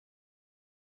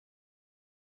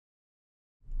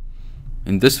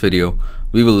In this video,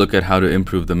 we will look at how to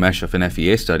improve the mesh of an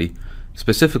FEA study,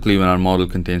 specifically when our model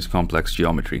contains complex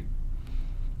geometry.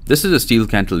 This is a steel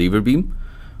cantilever beam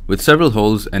with several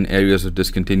holes and areas of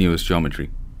discontinuous geometry.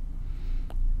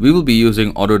 We will be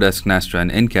using Autodesk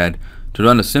Nastran in CAD to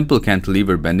run a simple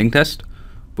cantilever bending test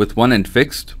with one end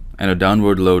fixed and a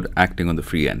downward load acting on the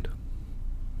free end.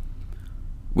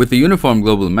 With the uniform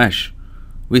global mesh,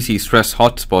 we see stress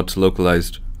hotspots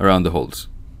localized around the holes.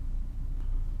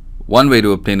 One way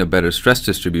to obtain a better stress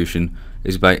distribution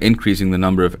is by increasing the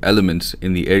number of elements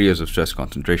in the areas of stress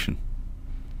concentration.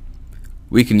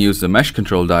 We can use the mesh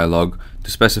control dialog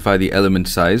to specify the element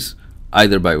size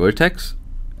either by vertex,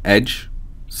 edge,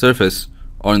 surface,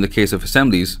 or in the case of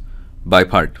assemblies, by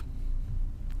part.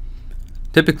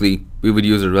 Typically, we would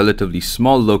use a relatively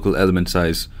small local element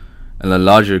size and a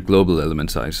larger global element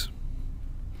size.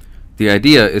 The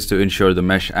idea is to ensure the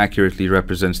mesh accurately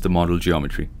represents the model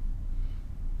geometry.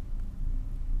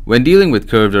 When dealing with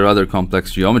curved or other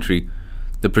complex geometry,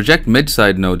 the Project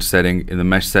Mid-Side Node setting in the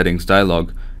Mesh Settings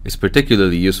dialog is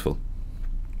particularly useful.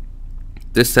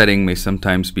 This setting may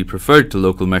sometimes be preferred to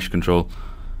local mesh control,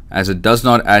 as it does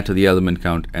not add to the element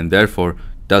count and therefore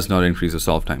does not increase the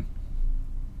solve time.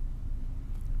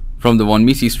 From the von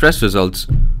Mises stress results,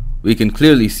 we can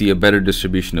clearly see a better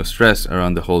distribution of stress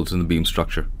around the holes in the beam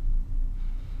structure.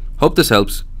 Hope this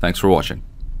helps. Thanks for watching.